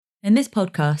In this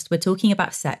podcast, we're talking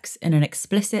about sex in an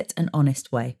explicit and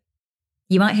honest way.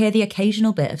 You might hear the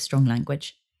occasional bit of strong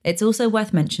language. It's also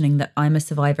worth mentioning that I'm a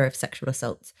survivor of sexual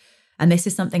assault, and this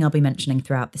is something I'll be mentioning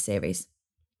throughout the series.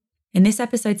 In this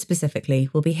episode specifically,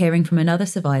 we'll be hearing from another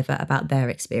survivor about their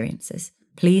experiences.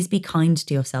 Please be kind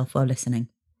to yourself while listening.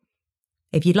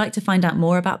 If you'd like to find out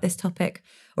more about this topic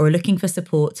or are looking for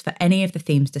support for any of the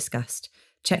themes discussed,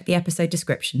 check the episode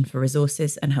description for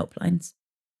resources and helplines.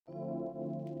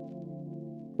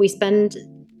 We spend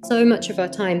so much of our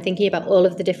time thinking about all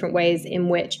of the different ways in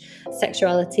which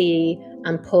sexuality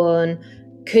and porn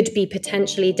could be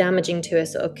potentially damaging to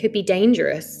us or could be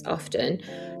dangerous often,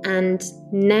 and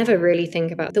never really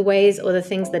think about the ways or the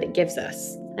things that it gives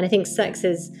us. And I think sex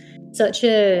is such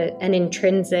an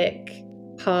intrinsic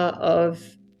part of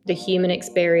the human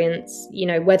experience,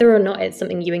 whether or not it's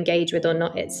something you engage with or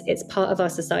not, it's part of our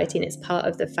society and it's part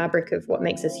of the fabric of what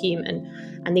makes us human.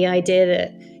 And the idea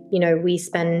that we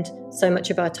spend so much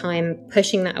of our time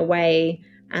pushing that away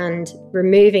and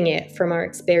removing it from our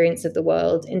experience of the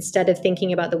world instead of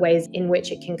thinking about the ways in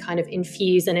which it can kind of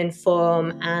infuse and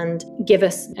inform and give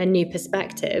us a new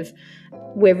perspective,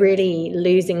 we're really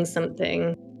losing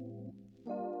something.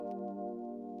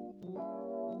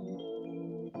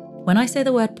 When I say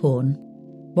the word porn,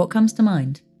 what comes to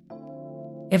mind?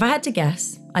 If I had to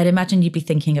guess, I'd imagine you'd be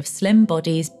thinking of slim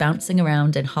bodies bouncing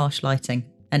around in harsh lighting.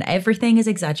 And everything is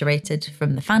exaggerated,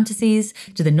 from the fantasies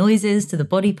to the noises to the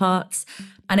body parts,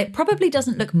 and it probably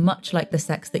doesn't look much like the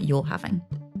sex that you're having.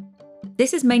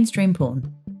 This is mainstream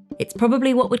porn. It's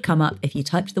probably what would come up if you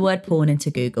typed the word porn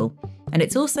into Google, and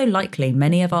it's also likely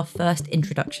many of our first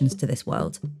introductions to this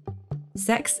world.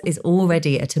 Sex is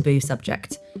already a taboo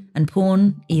subject, and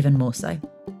porn even more so.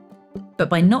 But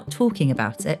by not talking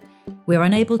about it, we're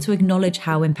unable to acknowledge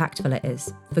how impactful it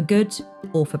is, for good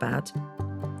or for bad.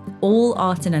 All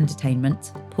art and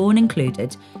entertainment, porn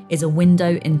included, is a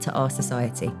window into our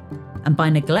society. And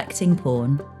by neglecting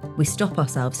porn, we stop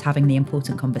ourselves having the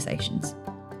important conversations.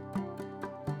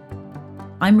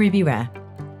 I'm Ruby Rare.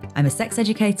 I'm a sex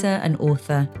educator and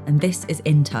author, and this is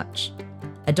In Touch,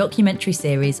 a documentary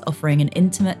series offering an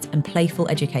intimate and playful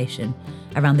education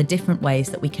around the different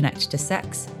ways that we connect to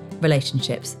sex,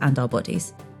 relationships, and our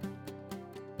bodies.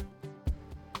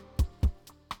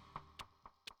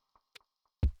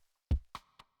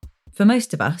 For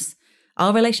most of us,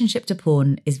 our relationship to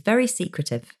porn is very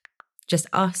secretive, just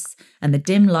us and the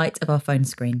dim light of our phone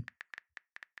screen.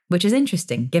 Which is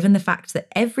interesting, given the fact that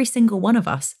every single one of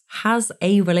us has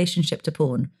a relationship to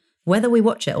porn, whether we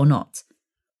watch it or not.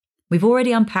 We've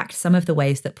already unpacked some of the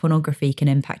ways that pornography can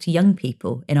impact young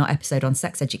people in our episode on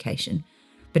sex education,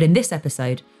 but in this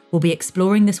episode, we'll be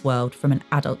exploring this world from an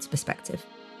adult's perspective.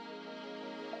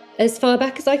 As far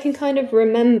back as I can kind of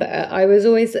remember, I was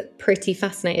always pretty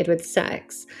fascinated with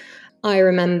sex. I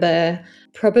remember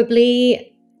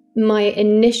probably my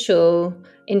initial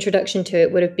introduction to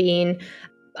it would have been,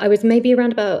 I was maybe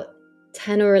around about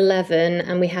 10 or 11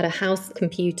 and we had a house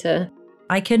computer.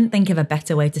 I couldn't think of a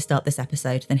better way to start this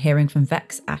episode than hearing from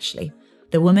Vex Ashley,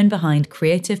 the woman behind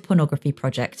creative pornography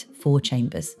project 4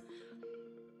 Chambers.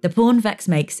 The porn Vex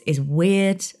makes is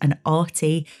weird and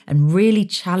arty and really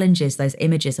challenges those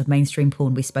images of mainstream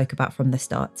porn we spoke about from the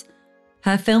start.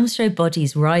 Her films show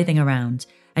bodies writhing around,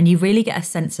 and you really get a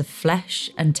sense of flesh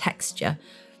and texture,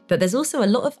 but there's also a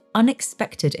lot of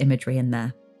unexpected imagery in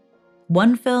there.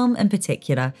 One film in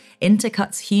particular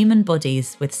intercuts human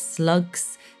bodies with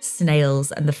slugs,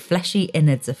 snails, and the fleshy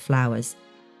innards of flowers,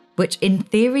 which in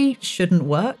theory shouldn't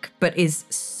work, but is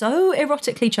so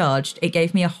erotically charged, it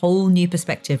gave me a whole new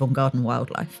perspective on garden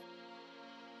wildlife.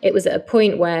 It was at a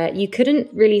point where you couldn't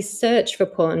really search for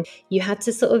porn. You had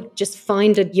to sort of just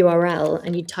find a URL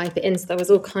and you'd type it in. So there was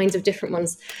all kinds of different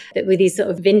ones that were these sort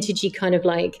of vintagey kind of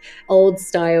like old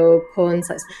style porn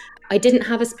sites. I didn't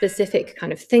have a specific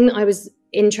kind of thing that I was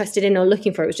interested in or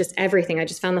looking for. It was just everything. I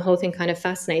just found the whole thing kind of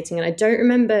fascinating. And I don't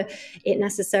remember it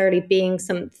necessarily being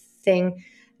something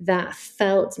that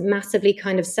felt massively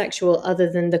kind of sexual, other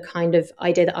than the kind of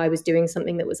idea that I was doing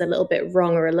something that was a little bit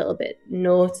wrong or a little bit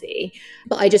naughty.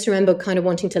 But I just remember kind of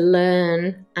wanting to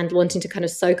learn and wanting to kind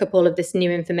of soak up all of this new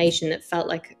information that felt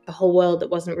like a whole world that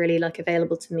wasn't really like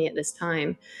available to me at this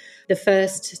time. The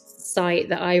first site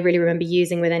that I really remember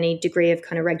using with any degree of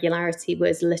kind of regularity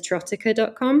was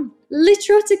literotica.com.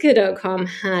 Literotica.com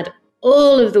had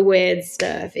all of the weird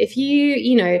stuff. If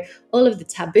all of the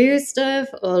taboo stuff,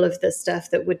 all of the stuff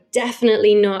that would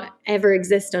definitely not ever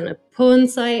exist on a porn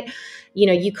site.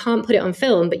 You can't put it on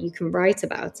film, but you can write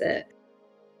about it.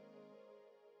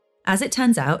 As it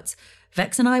turns out,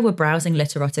 Vex and I were browsing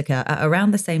Literotica at around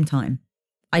the same time.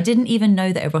 I didn't even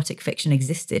know that erotic fiction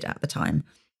existed at the time.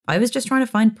 I was just trying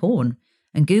to find porn,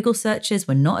 and Google searches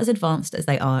were not as advanced as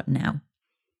they are now.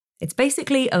 It's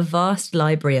basically a vast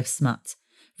library of smut,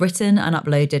 written and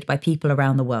uploaded by people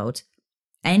around the world.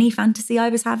 Any fantasy I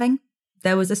was having,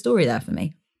 there was a story there for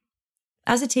me.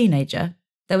 As a teenager,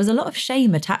 there was a lot of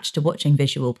shame attached to watching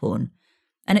visual porn,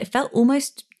 and it felt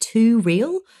almost too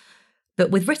real. But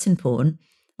with written porn,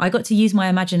 I got to use my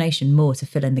imagination more to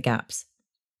fill in the gaps.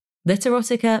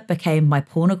 Literotica became my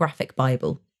pornographic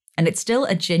Bible, and it's still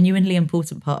a genuinely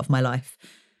important part of my life.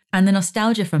 And the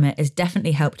nostalgia from it is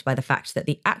definitely helped by the fact that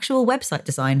the actual website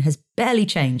design has barely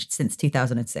changed since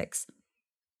 2006.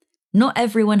 Not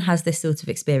everyone has this sort of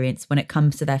experience when it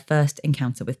comes to their first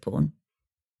encounter with porn.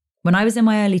 When I was in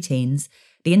my early teens,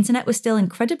 the internet was still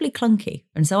incredibly clunky,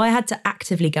 and so I had to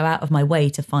actively go out of my way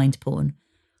to find porn.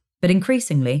 But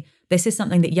increasingly, this is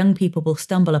something that young people will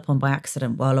stumble upon by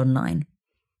accident while online.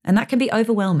 And that can be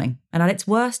overwhelming, and at its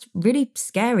worst, really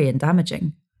scary and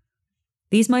damaging.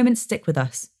 These moments stick with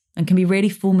us and can be really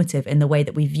formative in the way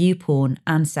that we view porn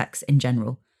and sex in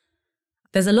general.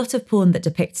 There's a lot of porn that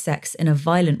depicts sex in a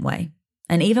violent way,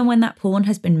 and even when that porn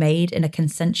has been made in a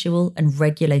consensual and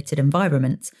regulated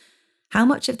environment, how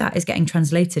much of that is getting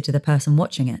translated to the person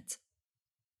watching it?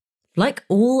 Like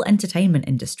all entertainment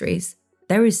industries,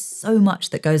 there is so much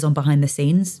that goes on behind the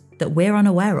scenes that we're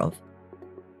unaware of.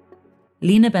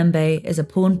 Lina Bembe is a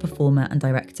porn performer and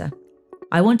director.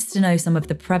 I wanted to know some of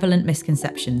the prevalent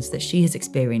misconceptions that she has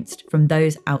experienced from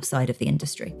those outside of the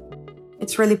industry.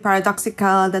 It's really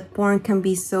paradoxical that porn can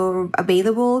be so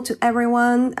available to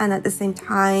everyone and at the same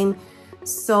time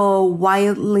so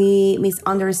widely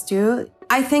misunderstood.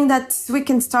 I think that we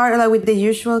can start with the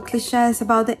usual cliches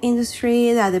about the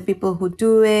industry, that the people who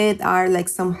do it are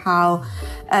somehow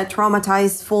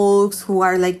traumatized folks who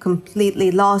are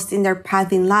completely lost in their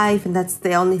path in life, and that's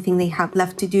the only thing they have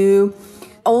left to do.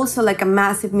 Also, a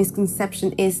massive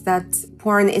misconception is that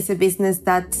porn is a business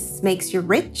that makes you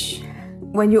rich.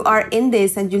 When you are in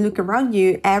this and you look around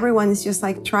you, everyone is just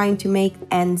trying to make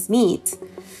ends meet.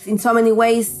 In so many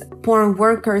ways, porn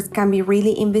workers can be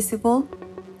really invisible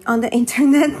on the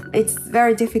internet. It's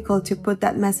very difficult to put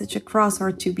that message across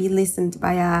or to be listened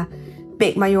by a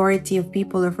big majority of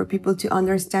people, or for people to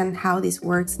understand how this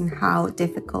works and how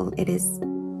difficult it is.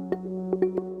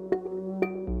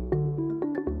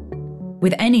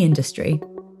 With any industry,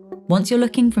 once you're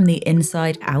looking from the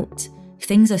inside out,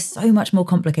 things are so much more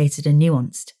complicated and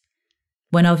nuanced.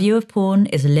 When our view of porn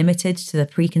is limited to the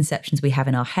preconceptions we have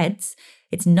in our heads,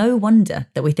 it's no wonder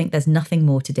that we think there's nothing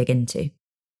more to dig into.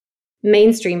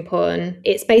 Mainstream porn,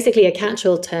 it's basically a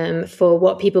catch-all term for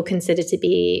what people consider to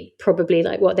be probably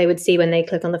what they would see when they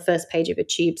click on the first page of a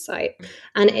tube site.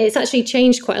 And it's actually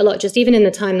changed quite a lot, just even in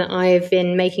the time that I've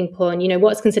been making porn.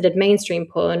 What's considered mainstream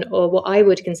porn, or what I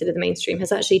would consider the mainstream,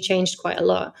 has actually changed quite a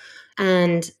lot.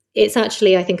 And it's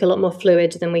actually, I think, a lot more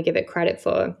fluid than we give it credit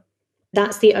for.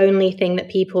 That's the only thing that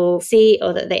people see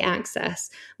or that they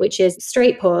access, which is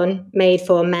straight porn made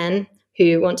for men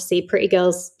who want to see pretty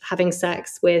girls having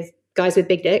sex with guys with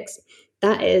big dicks.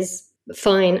 That is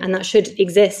fine, and that should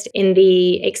exist in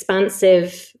the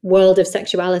expansive world of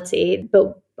sexuality.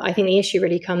 But I think the issue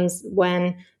really comes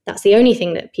when that's the only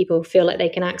thing that people feel like they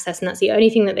can access, and that's the only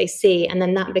thing that they see, and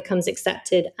then that becomes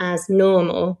accepted as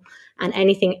normal, and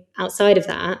anything outside of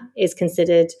that is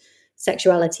considered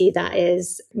sexuality that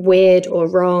is weird or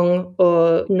wrong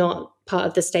or not part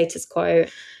of the status quo.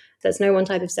 There's no one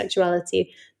type of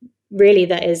sexuality really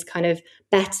that is kind of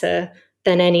better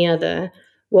than any other.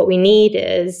 What we need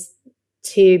is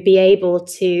to be able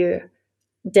to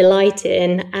delight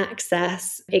in,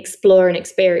 access, explore, and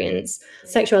experience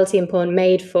sexuality in porn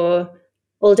made for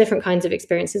all different kinds of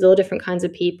experiences, all different kinds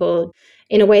of people,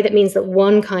 in a way that means that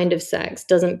one kind of sex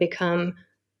doesn't become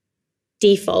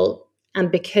default. And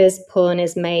because porn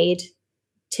is made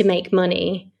to make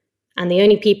money, and the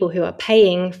only people who are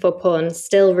paying for porn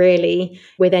still really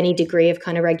with any degree of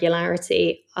kind of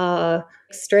regularity are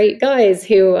straight guys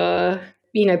who are,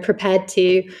 prepared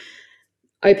to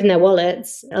open their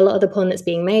wallets. A lot of the porn that's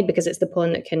being made, because it's the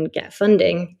porn that can get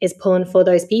funding, is porn for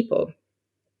those people.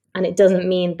 And it doesn't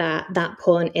mean that that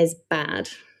porn is bad.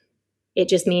 It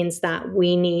just means that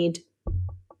we need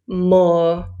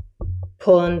more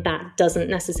porn that doesn't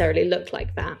necessarily look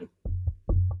like that.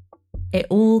 It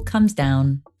all comes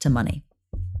down to money.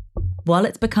 While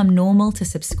it's become normal to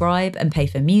subscribe and pay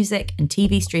for music and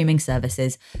TV streaming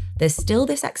services, there's still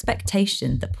this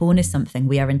expectation that porn is something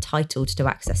we are entitled to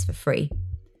access for free.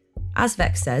 As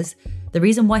Vex says, the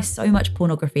reason why so much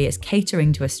pornography is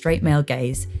catering to a straight male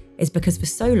gaze is because for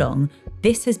so long,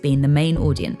 this has been the main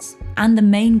audience and the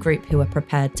main group who are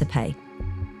prepared to pay.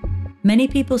 Many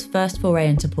people's first foray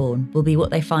into porn will be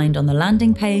what they find on the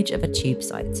landing page of a tube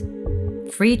site.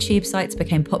 Free tube sites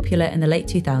became popular in the late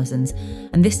 2000s,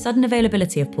 and this sudden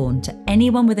availability of porn to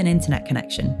anyone with an internet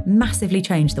connection massively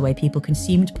changed the way people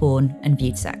consumed porn and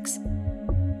viewed sex.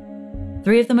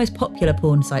 3 of the most popular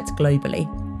porn sites globally,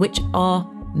 which are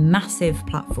massive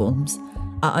platforms,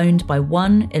 are owned by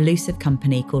one elusive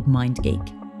company called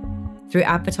MindGeek. Through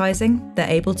advertising, they're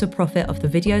able to profit off the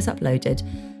videos uploaded,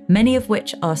 many of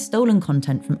which are stolen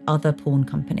content from other porn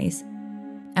companies.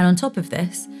 And on top of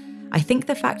this, I think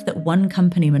the fact that one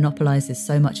company monopolises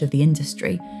so much of the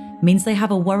industry means they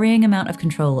have a worrying amount of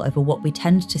control over what we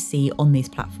tend to see on these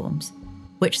platforms,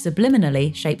 which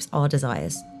subliminally shapes our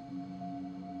desires.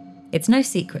 It's no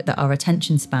secret that our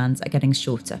attention spans are getting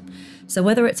shorter, so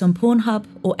whether it's on Pornhub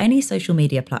or any social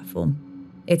media platform,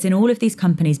 it's in all of these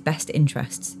companies' best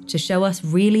interests to show us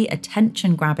really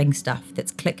attention-grabbing stuff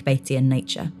that's clickbaity in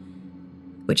nature.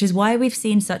 Which is why we've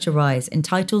seen such a rise in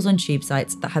titles on tube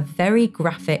sites that have very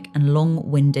graphic and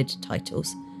long-winded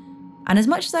titles. And as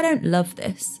much as I don't love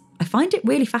this, I find it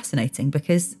really fascinating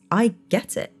because I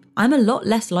get it. I'm a lot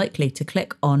less likely to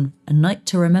click on A Night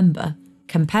to Remember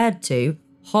compared to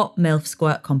Hot MILF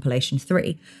Squirt Compilation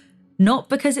 3. Not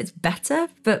because it's better,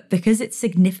 but because it's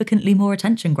significantly more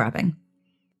attention-grabbing.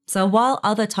 So while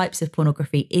other types of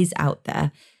pornography is out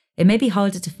there, it may be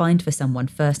harder to find for someone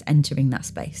first entering that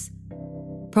space.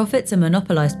 Profits are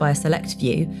monopolised by a select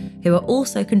few who are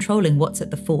also controlling what's at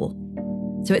the fore.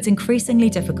 So it's increasingly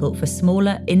difficult for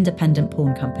smaller, independent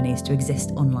porn companies to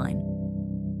exist online.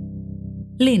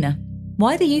 Lena,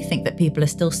 why do you think that people are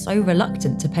still so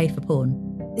reluctant to pay for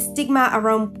porn? The stigma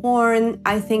around porn,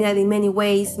 I think that in many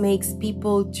ways makes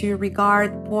people to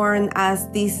regard porn as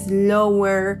this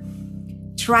lower,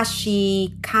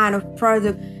 trashy kind of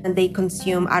product, and they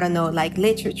consume, I don't know, like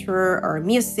literature or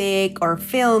music or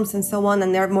films and so on,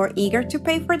 and they're more eager to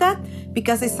pay for that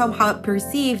because they somehow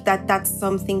perceive that that's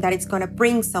something that it's going to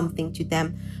bring something to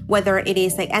them, whether it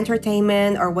is like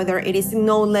entertainment or whether it is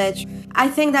knowledge. I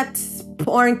think that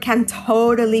porn can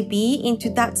totally be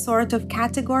into that sort of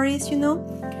categories,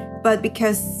 but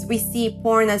because we see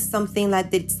porn as something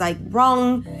that it's like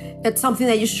wrong, that's something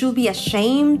that you should be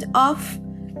ashamed of,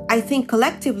 I think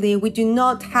collectively we do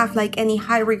not have like any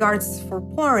high regards for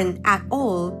porn at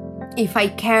all. If I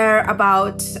care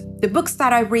about the books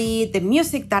that I read, the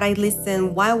music that I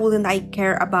listen, why wouldn't I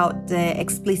care about the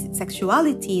explicit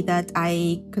sexuality that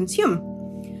I consume?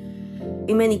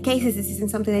 In many cases, this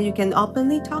isn't something that you can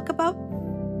openly talk about.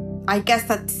 I guess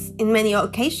that in many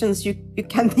occasions you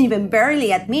can't even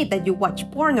barely admit that you watch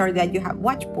porn or that you have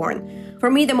watched porn. For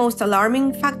me, the most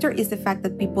alarming factor is the fact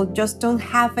that people just don't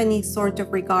have any sort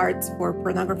of regards for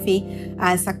pornography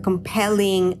as a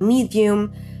compelling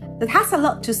medium that has a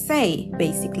lot to say,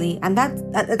 basically, and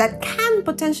that can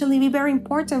potentially be very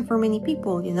important for many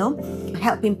people,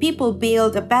 helping people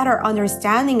build a better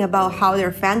understanding about how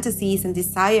their fantasies and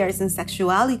desires and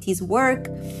sexualities work.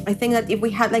 I think that if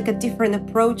we had like a different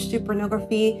approach to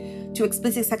pornography, to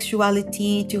explicit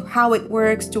sexuality, to how it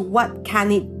works, to what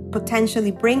can it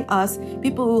potentially bring us,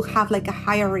 people will have like a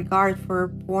higher regard for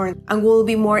porn and will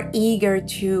be more eager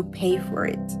to pay for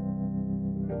it.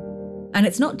 And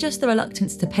it's not just the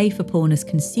reluctance to pay for porn as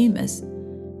consumers.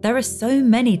 There are so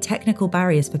many technical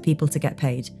barriers for people to get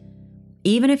paid.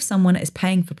 Even if someone is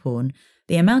paying for porn,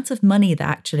 the amount of money that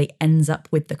actually ends up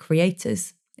with the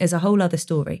creators is a whole other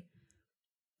story.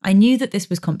 I knew that this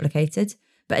was complicated,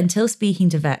 but until speaking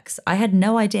to Vex, I had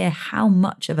no idea how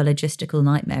much of a logistical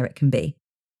nightmare it can be.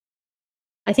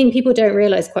 I think people don't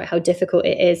realize quite how difficult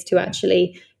it is to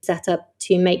actually set up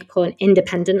to make porn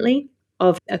independently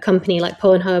of a company like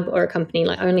Pornhub or a company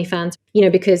like OnlyFans,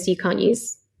 because you can't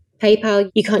use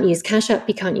PayPal, you can't use Cash App,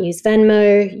 you can't use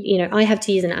Venmo. I have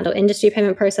to use an adult industry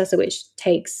payment processor, which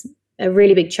takes a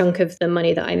really big chunk of the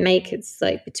money that I make. It's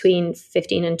like between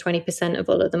 15 and 20% of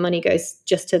all of the money goes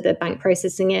just to the bank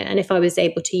processing it. And if I was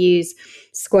able to use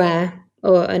Square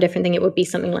or a different thing, it would be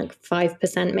something like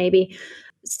 5% maybe.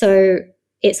 So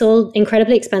it's all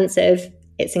incredibly expensive.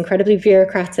 It's incredibly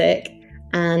bureaucratic.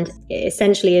 And it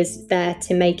essentially is there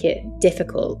to make it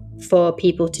difficult for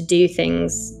people to do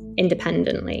things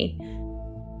independently.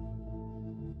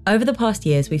 Over the past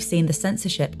years, we've seen the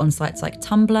censorship on sites like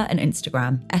Tumblr and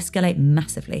Instagram escalate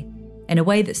massively in a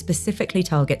way that specifically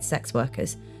targets sex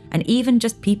workers and even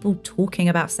just people talking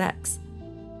about sex.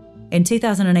 In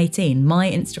 2018, my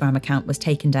Instagram account was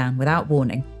taken down without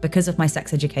warning because of my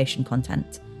sex education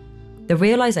content. The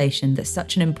realization that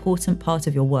such an important part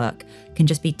of your work can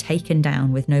just be taken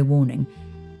down with no warning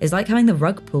is like having the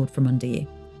rug pulled from under you.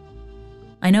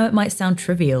 I know it might sound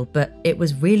trivial, but it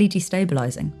was really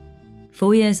destabilizing.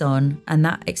 4 years on, and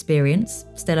that experience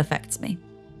still affects me.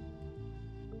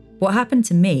 What happened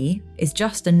to me is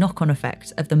just a knock-on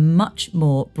effect of the much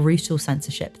more brutal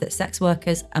censorship that sex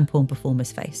workers and porn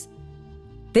performers face.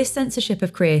 This censorship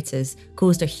of creators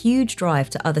caused a huge drive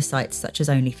to other sites such as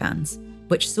OnlyFans,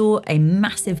 which saw a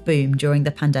massive boom during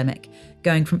the pandemic,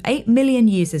 going from 8 million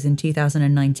users in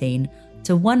 2019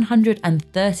 to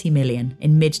 130 million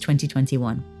in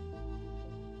mid-2021.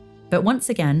 But once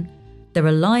again, the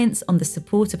reliance on the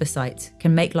support of a site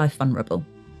can make life vulnerable.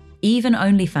 Even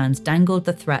OnlyFans dangled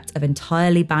the threat of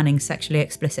entirely banning sexually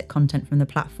explicit content from the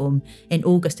platform in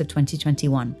August of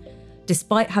 2021,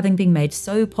 despite having been made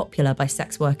so popular by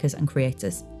sex workers and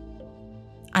creators.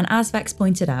 And as Vex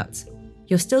pointed out,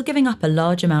 you're still giving up a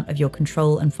large amount of your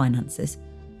control and finances.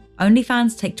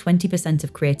 OnlyFans take 20%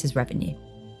 of creators' revenue.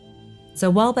 So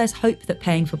while there's hope that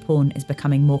paying for porn is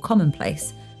becoming more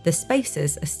commonplace, the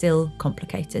spaces are still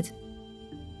complicated.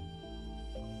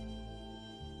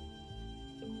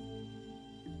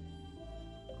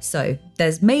 So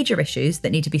there's major issues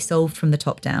that need to be solved from the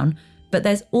top down, but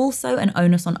there's also an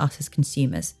onus on us as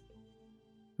consumers.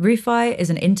 Rufai is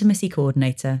an intimacy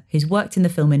coordinator who's worked in the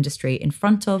film industry in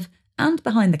front of and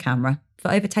behind the camera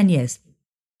for over 10 years.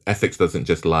 Ethics doesn't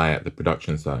just lie at the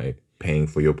production side, paying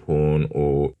for your porn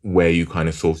or where you kind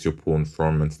of source your porn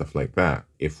from and stuff like that.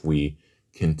 If we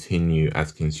continue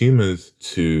as consumers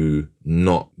to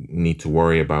not need to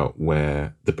worry about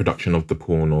where the production of the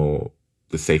porn or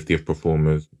the safety of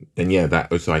performers, then yeah,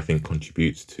 that also I think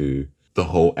contributes to the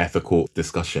whole ethical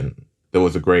discussion. There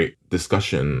was a great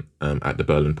discussion at the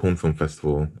Berlin Porn Film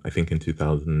Festival, I think in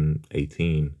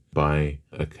 2018, by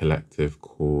a collective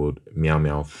called Meow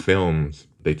Meow Films.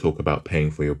 They talk about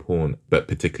paying for your porn, but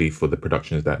particularly for the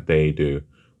productions that they do,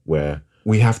 where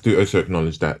we have to also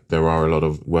acknowledge that there are a lot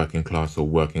of working class or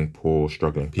working poor,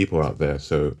 struggling people out there.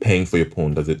 So paying for your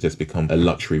porn, does it just become a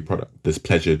luxury product? Does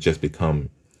pleasure just become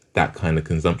that kind of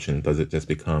consumption? Does it just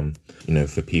become,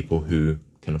 for people who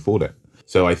can afford it?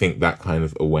 So I think that kind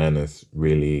of awareness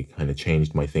really kind of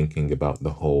changed my thinking about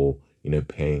the whole,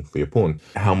 paying for your porn.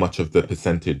 How much of the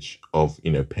percentage of,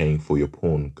 paying for your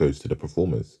porn goes to the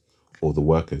performers or the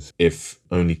workers? If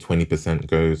only 20%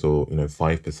 goes or,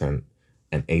 5%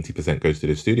 and 80% goes to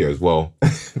the studios, well,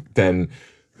 then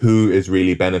who is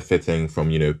really benefiting from,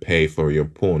 pay for your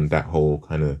porn, that whole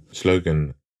kind of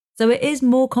slogan? So it is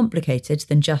more complicated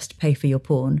than just pay for your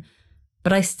porn,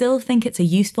 but I still think it's a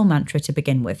useful mantra to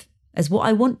begin with, as what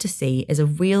I want to see is a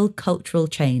real cultural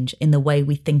change in the way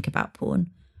we think about porn.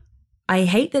 I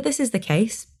hate that this is the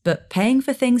case, but paying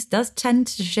for things does tend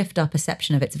to shift our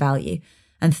perception of its value,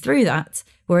 and through that,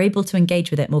 we're able to engage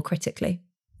with it more critically.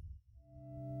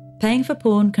 Paying for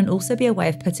porn can also be a way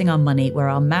of putting our money where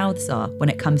our mouths are when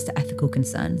it comes to ethical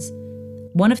concerns.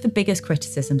 One of the biggest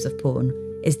criticisms of porn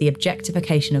is the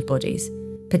objectification of bodies,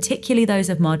 particularly those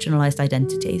of marginalised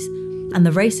identities, and the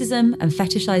racism and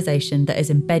fetishization that is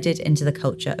embedded into the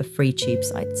culture of free tube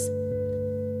sites.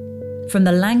 From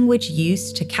the language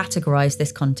used to categorise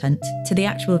this content to the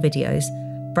actual videos,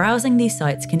 browsing these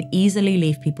sites can easily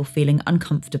leave people feeling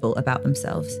uncomfortable about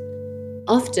themselves.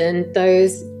 Often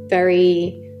those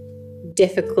very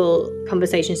difficult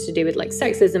conversations to do with like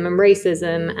sexism and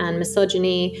racism and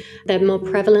misogyny, they're more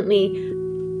prevalently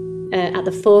at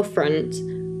the forefront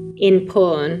in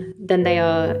porn than they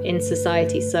are in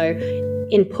society. So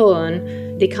in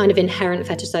porn, the kind of inherent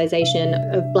fetishization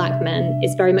of black men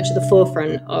is very much at the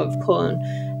forefront of porn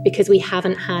because we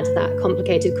haven't had that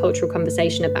complicated cultural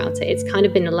conversation about it. It's kind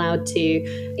of been allowed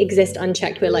to exist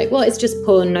unchecked. We're like, well, it's just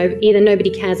porn. Either nobody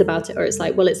cares about it or it's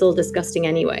like, well, it's all disgusting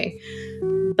anyway.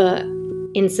 But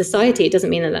in society, it doesn't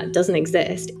mean that that doesn't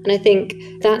exist. And I think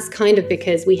that's kind of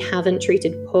because we haven't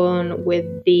treated porn with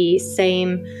the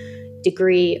same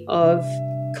degree of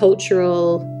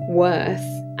cultural worth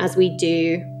as we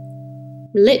do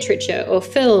literature or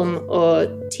film or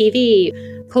TV.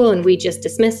 Porn, we just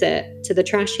dismiss it to the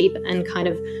trash heap and kind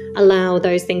of allow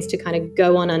those things to kind of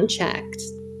go on unchecked.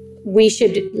 We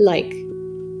should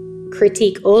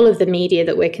critique all of the media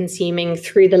that we're consuming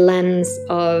through the lens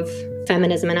of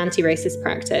feminism and anti-racist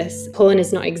practice. Porn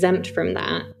is not exempt from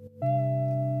that.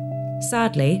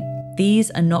 Sadly,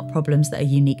 these are not problems that are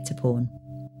unique to porn.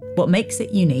 What makes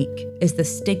it unique is the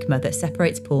stigma that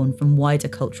separates porn from wider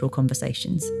cultural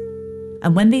conversations.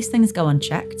 And when these things go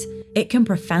unchecked, it can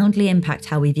profoundly impact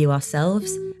how we view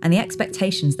ourselves and the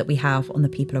expectations that we have on the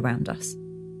people around us.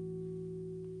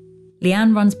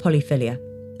 Leanne runs Polyphilia,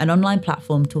 an online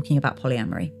platform talking about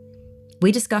polyamory.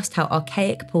 We discussed how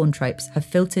archaic porn tropes have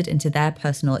filtered into their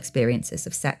personal experiences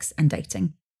of sex and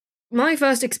dating. My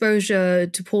first exposure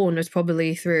to porn was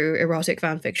probably through erotic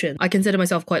fanfiction. I consider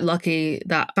myself quite lucky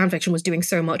that fanfiction was doing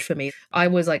so much for me. I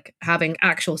was like having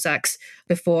actual sex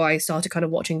before I started kind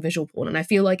of watching visual porn. And I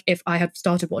feel like if I had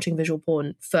started watching visual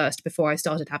porn first before I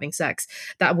started having sex,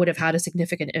 that would have had a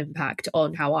significant impact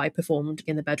on how I performed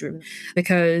in the bedroom.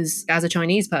 Because as a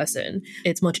Chinese person,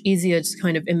 it's much easier to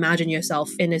kind of imagine yourself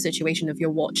in a situation of you're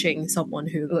watching someone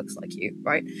who looks like you,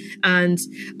 right? And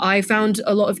I found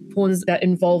a lot of porns that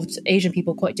involved Asian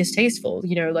people quite distasteful.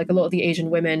 You know, like a lot of the Asian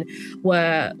women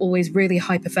were always really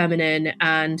hyper feminine,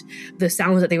 and the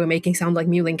sounds that they were making sound like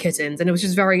mewling kittens, and it was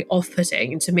just very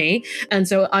off-putting to me. And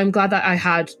so I'm glad that I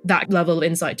had that level of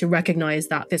insight to recognize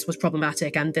that this was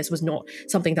problematic and this was not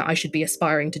something that I should be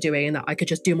aspiring to doing, and that I could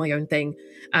just do my own thing,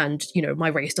 and you know, my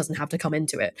race doesn't have to come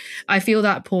into it. I feel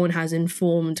that porn has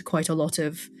informed quite a lot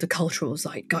of the cultural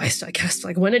zeitgeist, I guess,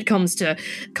 like when it comes to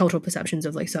cultural perceptions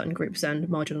of like certain groups and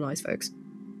marginalized folks.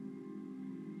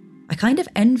 I kind of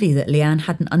envy that Leanne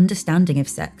had an understanding of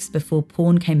sex before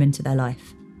porn came into their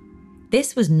life.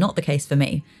 This was not the case for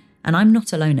me, and I'm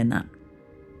not alone in that.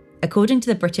 According to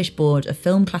the British Board of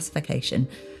Film Classification,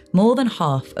 more than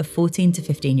half of 14 to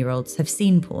 15-year-olds have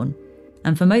seen porn,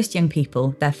 and for most young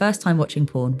people, their first time watching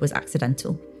porn was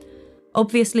accidental.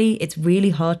 Obviously, it's really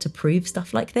hard to prove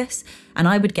stuff like this, and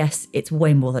I would guess it's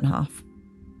way more than half.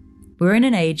 We're in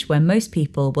an age where most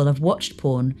people will have watched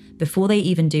porn before they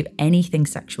even do anything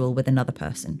sexual with another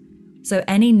person. So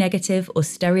any negative or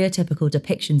stereotypical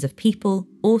depictions of people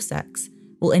or sex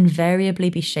will invariably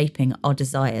be shaping our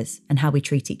desires and how we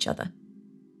treat each other.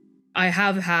 I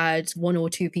have had one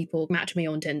or two people match me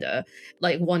on Tinder.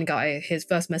 Like one guy, his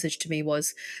first message to me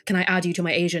was, "Can I add you to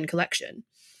my Asian collection?"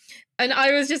 And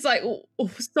I was just like,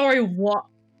 oh, sorry, what?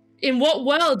 In what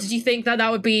world did you think that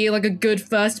that would be like a good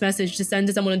first message to send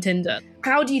to someone on Tinder?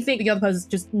 How do you think the other person's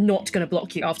just not going to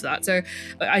block you after that? So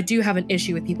I do have an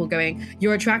issue with people going,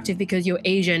 you're attractive because you're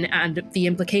Asian, and the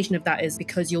implication of that is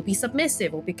because you'll be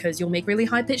submissive, or because you'll make really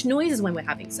high-pitched noises when we're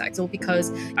having sex, or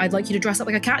because I'd like you to dress up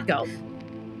like a cat girl.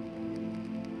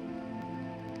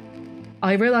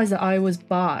 I realized that I was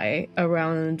bi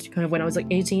around kind of when I was like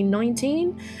 18,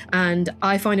 19. And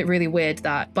I find it really weird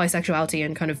that bisexuality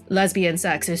and kind of lesbian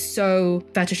sex is so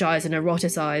fetishized and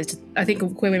eroticized. I think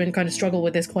queer women kind of struggle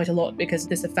with this quite a lot because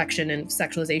this affection and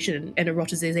sexualization and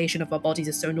eroticization of our bodies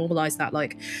is so normalized that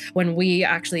like when we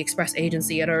actually express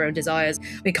agency and our own desires,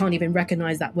 we can't even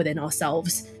recognize that within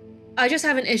ourselves. I just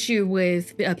have an issue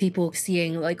with people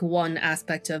seeing like one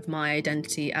aspect of my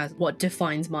identity as what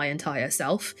defines my entire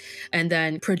self, and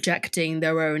then projecting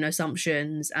their own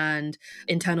assumptions and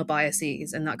internal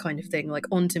biases and that kind of thing like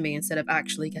onto me instead of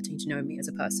actually getting to know me as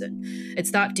a person.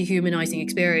 It's that dehumanizing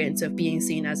experience of being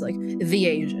seen as like the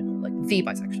Asian or like the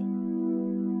bisexual.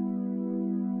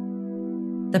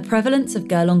 The prevalence of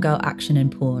girl-on-girl action in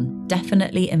porn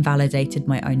definitely invalidated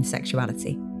my own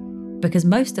sexuality, because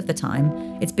most of the time,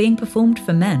 it's being performed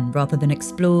for men rather than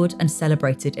explored and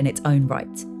celebrated in its own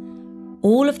right.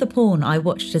 All of the porn I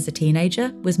watched as a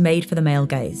teenager was made for the male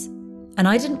gaze, and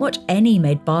I didn't watch any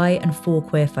made by and for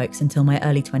queer folks until my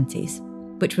early 20s,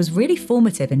 which was really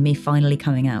formative in me finally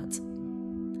coming out.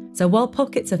 So while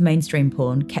pockets of mainstream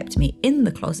porn kept me in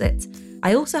the closet,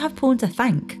 I also have porn to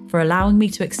thank for allowing me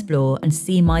to explore and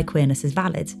see my queerness as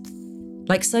valid.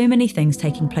 Like so many things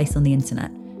taking place on the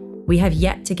internet, we have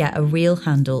yet to get a real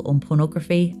handle on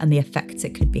pornography and the effects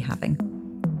it could be having.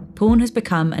 Porn has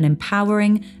become an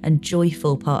empowering and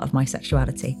joyful part of my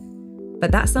sexuality,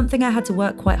 but that's something I had to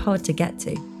work quite hard to get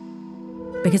to.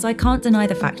 Because I can't deny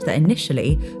the fact that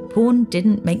initially, porn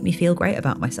didn't make me feel great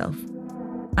about myself.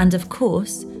 And of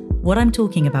course, what I'm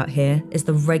talking about here is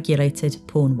the regulated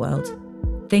porn world.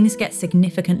 Things get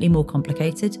significantly more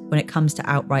complicated when it comes to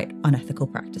outright unethical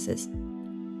practices.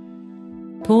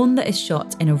 Porn that is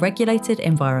shot in a regulated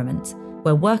environment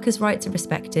where workers' rights are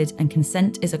respected and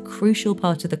consent is a crucial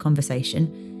part of the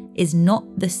conversation is not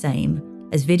the same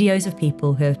as videos of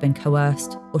people who have been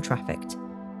coerced or trafficked.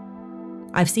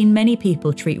 I've seen many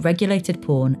people treat regulated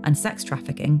porn and sex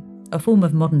trafficking, a form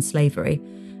of modern slavery,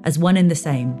 as one in the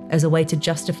same, as a way to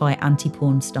justify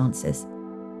anti-porn stances.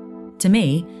 To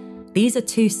me, these are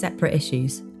two separate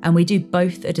issues, and we do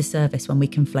both a disservice when we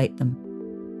conflate them.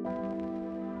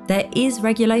 There is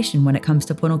regulation when it comes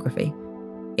to pornography.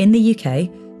 In the UK,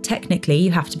 technically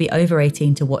you have to be over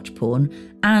 18 to watch porn,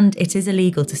 and it is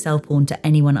illegal to sell porn to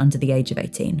anyone under the age of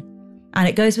 18. And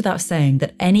it goes without saying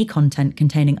that any content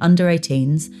containing under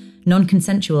 18s,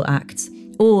 non-consensual acts,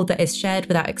 or that is shared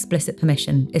without explicit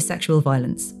permission is sexual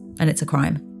violence, and it's a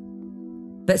crime.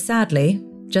 But sadly,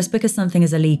 just because something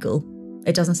is illegal,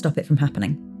 it doesn't stop it from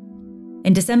happening.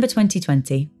 In December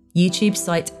 2020, YouTube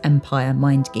site empire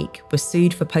MindGeek was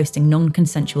sued for posting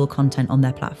non-consensual content on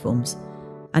their platforms.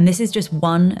 And this is just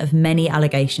one of many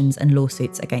allegations and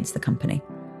lawsuits against the company.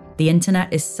 The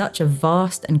internet is such a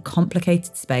vast and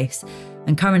complicated space,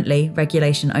 and currently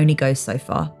regulation only goes so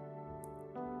far.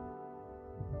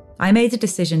 I made a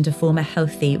decision to form a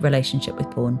healthy relationship with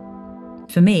porn.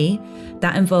 For me,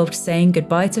 that involved saying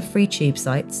goodbye to free tube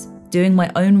sites, doing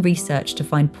my own research to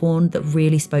find porn that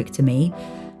really spoke to me,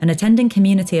 and attending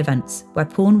community events where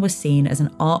porn was seen as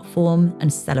an art form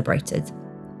and celebrated.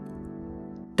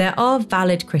 There are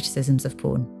valid criticisms of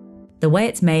porn, the way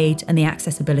it's made and the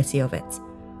accessibility of it.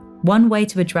 One way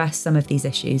to address some of these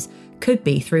issues could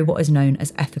be through what is known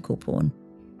as ethical porn.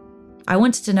 I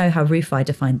wanted to know how Rufai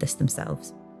defined this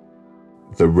themselves.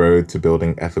 The road to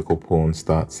building ethical porn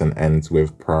starts and ends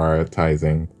with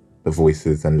prioritizing the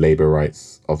voices and labor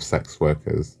rights of sex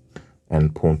workers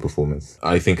and porn performers.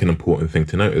 I think an important thing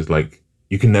to note is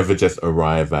you can never just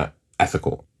arrive at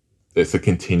ethical. It's a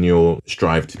continual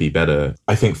strive to be better.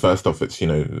 I think first off, it's,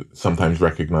 sometimes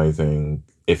recognizing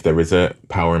if there is a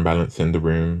power imbalance in the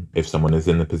room, if someone is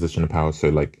in a position of power.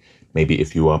 So maybe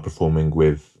if you are performing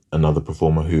with another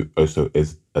performer who also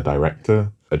is a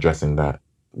director, addressing that.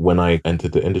 When I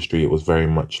entered the industry, it was very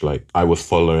much I was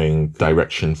following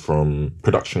direction from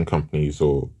production companies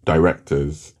or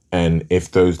directors. And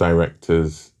if those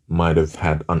directors might have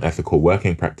had unethical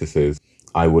working practices,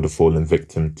 I would have fallen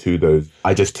victim to those.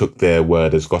 I just took their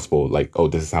word as gospel,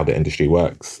 this is how the industry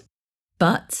works.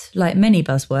 But, like many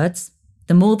buzzwords,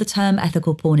 the more the term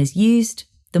ethical porn is used,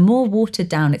 the more watered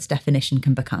down its definition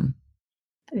can become.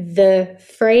 The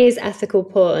phrase ethical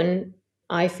porn,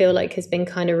 I feel has been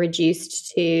kind of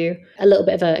reduced to a little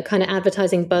bit of a kind of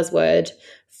advertising buzzword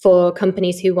for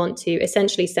companies who want to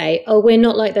essentially say, oh, we're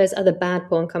not like those other bad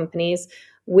porn companies.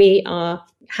 We are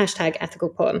 #ethical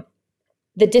porn.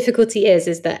 The difficulty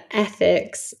is that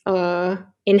ethics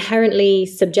are inherently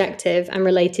subjective and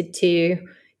related to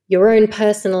your own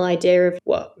personal idea of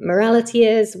what morality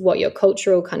is, what your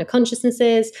cultural kind of consciousness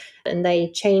is, and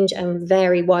they change and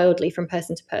vary wildly from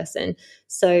person to person.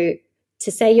 So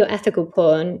to say you're ethical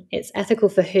porn, it's ethical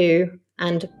for who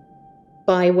and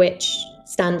by which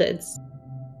standards.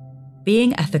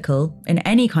 Being ethical in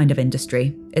any kind of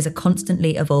industry is a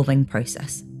constantly evolving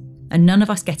process, and none of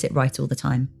us get it right all the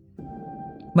time.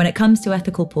 When it comes to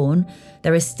ethical porn,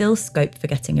 there is still scope for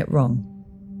getting it wrong.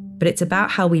 But it's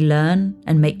about how we learn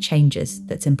and make changes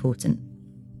that's important.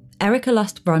 Erica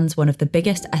Lust runs one of the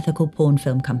biggest ethical porn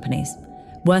film companies,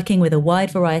 working with a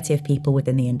wide variety of people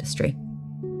within the industry.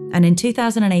 And in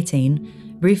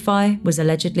 2018, Rufai was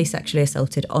allegedly sexually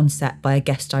assaulted on set by a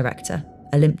guest director,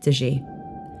 Olympe de Gis.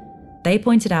 They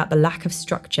pointed out the lack of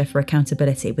structure for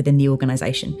accountability within the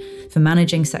organisation for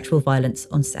managing sexual violence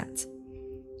on set.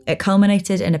 It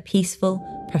culminated in a peaceful,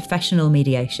 professional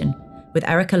mediation, with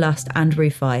Erica Lust and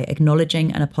Rufai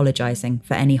acknowledging and apologising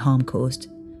for any harm caused.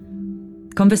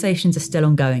 Conversations are still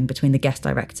ongoing between the guest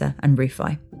director and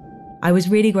Rufai. I was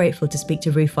really grateful to speak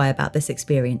to Rufai about this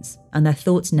experience and their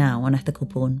thoughts now on ethical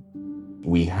porn.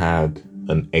 We had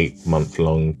an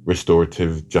 8-month-long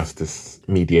restorative justice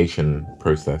mediation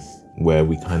process where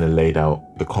we kind of laid out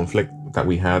the conflict that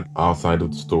we had, our side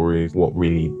of the story, what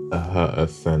really hurt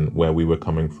us and where we were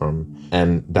coming from.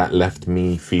 And that left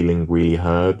me feeling really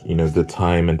heard. The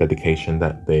time and dedication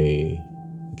that they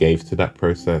gave to that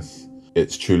process,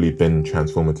 it's truly been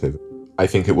transformative. I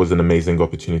think it was an amazing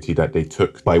opportunity that they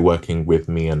took by working with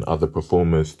me and other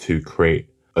performers to create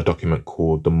a document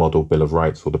called the Model Bill of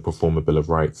Rights or the Performer Bill of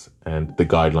Rights and the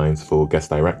guidelines for guest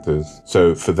directors.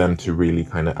 So for them to really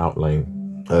kind of outline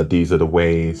these are the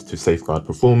ways to safeguard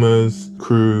performers,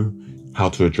 crew, how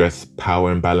to address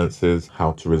power imbalances,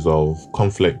 how to resolve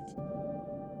conflict.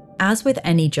 As with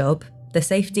any job, the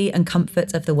safety and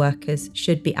comfort of the workers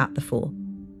should be at the fore.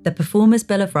 The Performers'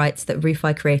 Bill of Rights that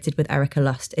Rufai created with Erica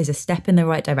Lust is a step in the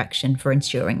right direction for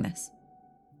ensuring this.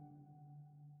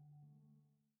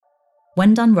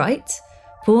 When done right,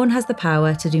 porn has the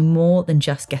power to do more than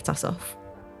just get us off.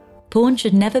 Porn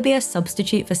should never be a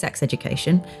substitute for sex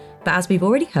education, but as we've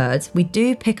already heard, we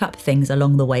do pick up things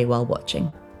along the way while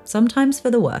watching, sometimes for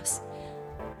the worse.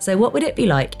 So what would it be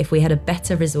like if we had a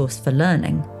better resource for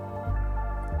learning?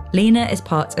 Lena is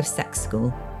part of Sex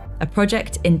School, a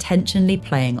project intentionally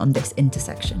playing on this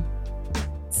intersection.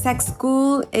 Sex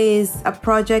School is a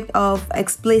project of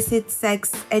explicit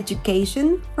sex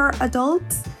education for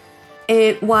adults.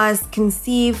 It was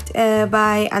conceived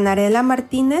by Anarela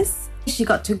Martinez. She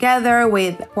got together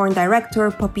with porn director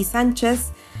Poppy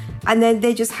Sanchez, and then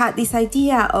they just had this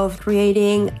idea of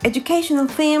creating educational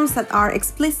themes that are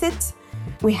explicit.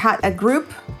 We had a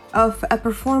group of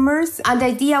performers. And the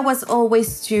idea was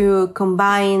always to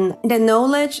combine the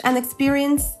knowledge and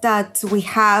experience that we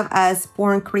have as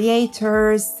porn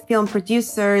creators, film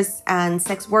producers, and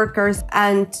sex workers,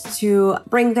 and to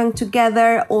bring them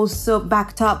together, also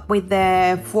backed up with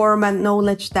the form and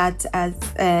knowledge that as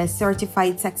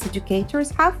certified sex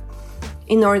educators have,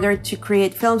 in order to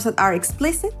create films that are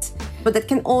explicit, but that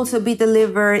can also be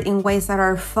delivered in ways that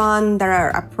are fun, that are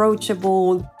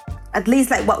approachable. At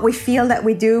least like what we feel that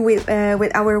we do with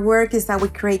our work is that we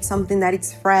create something that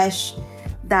is fresh,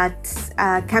 that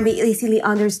can be easily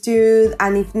understood,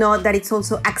 and if not, that it's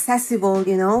also accessible,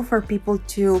 for people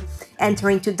to enter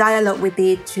into dialogue with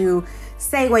it, to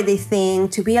say what they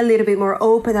think, to be a little bit more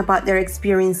open about their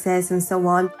experiences and so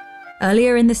on.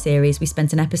 Earlier in the series, we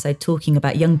spent an episode talking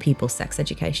about young people's sex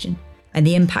education and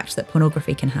the impact that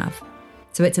pornography can have.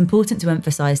 So it's important to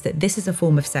emphasise that this is a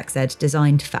form of sex ed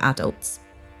designed for adults.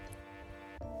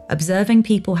 Observing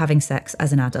people having sex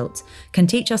as an adult can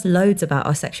teach us loads about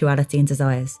our sexuality and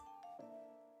desires.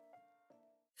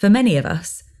 For many of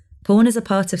us, porn is a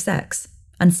part of sex,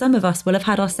 and some of us will have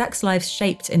had our sex lives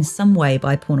shaped in some way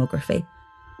by pornography.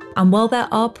 And while there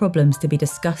are problems to be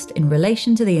discussed in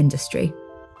relation to the industry,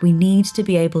 we need to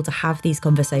be able to have these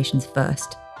conversations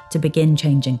first to begin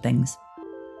changing things.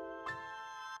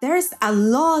 There's a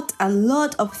lot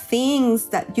of things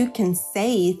that you can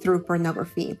say through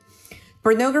pornography.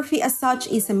 Pornography as such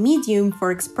is a medium for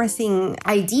expressing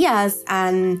ideas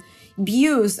and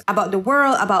views about the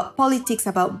world, about politics,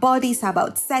 about bodies,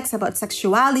 about sex, about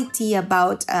sexuality,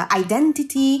 about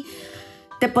identity.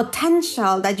 The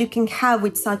potential that you can have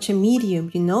with such a medium,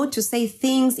 to say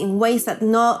things in ways that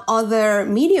no other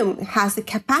medium has the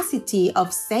capacity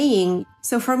of saying.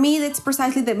 So for me, that's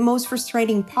precisely the most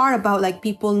frustrating part about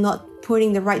people not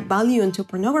putting the right value into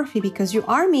pornography, because you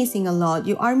are missing a lot.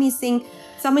 You are missing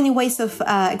so many ways of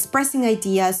expressing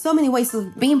ideas, so many ways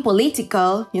of being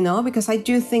political, because I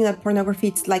do think that pornography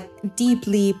is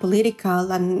deeply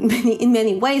political, and in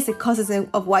many ways the causes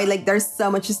of why there's so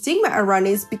much stigma around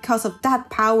it is because of that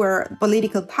power,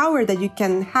 political power that you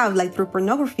can have through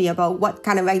pornography about what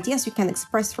kind of ideas you can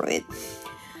express through it.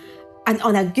 And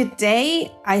on a good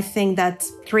day, I think that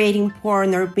creating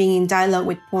porn or being in dialogue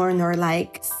with porn or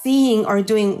seeing or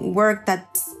doing work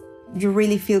that you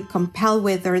really feel compelled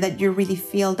with, or that you really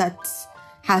feel that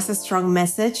has a strong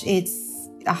message, it's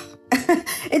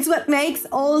what makes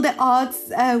all the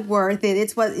odds worth it.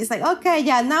 It's okay,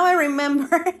 yeah, now I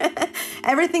remember.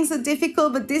 Everything's so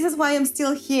difficult, but this is why I'm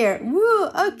still here. Woo,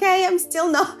 okay, I'm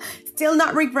still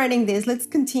not regretting this. Let's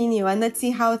continue and let's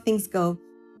see how things go.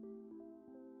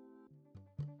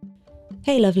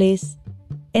 Hey lovelies.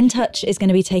 In Touch is going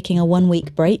to be taking a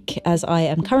 1-week break as I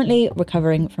am currently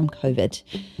recovering from COVID.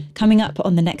 Coming up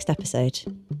on the next episode.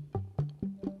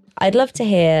 I'd love to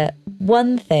hear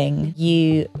one thing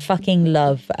you fucking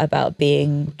love about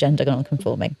being gender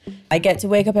non-conforming. I get to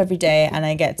wake up every day and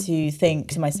I get to think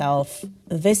to myself,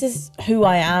 this is who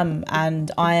I am,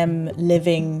 and I am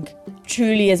living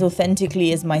truly as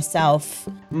authentically as myself.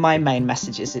 My main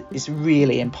message is it's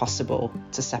really impossible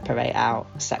to separate out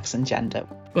sex and gender.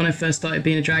 When I first started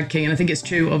being a drag king, and I think it's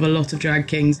true of a lot of drag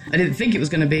kings, I didn't think it was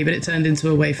going to be, but it turned into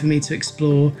a way for me to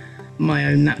explore my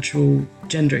own natural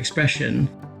gender expression.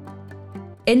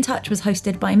 In Touch was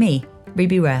hosted by me,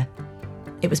 Ruby Rare.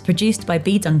 It was produced by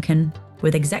B. Duncan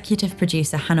with executive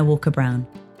producer Hannah Walker-Brown.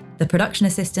 The production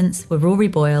assistants were Rory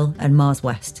Boyle and Mars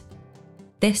West.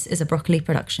 This is a Broccoli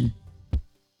production.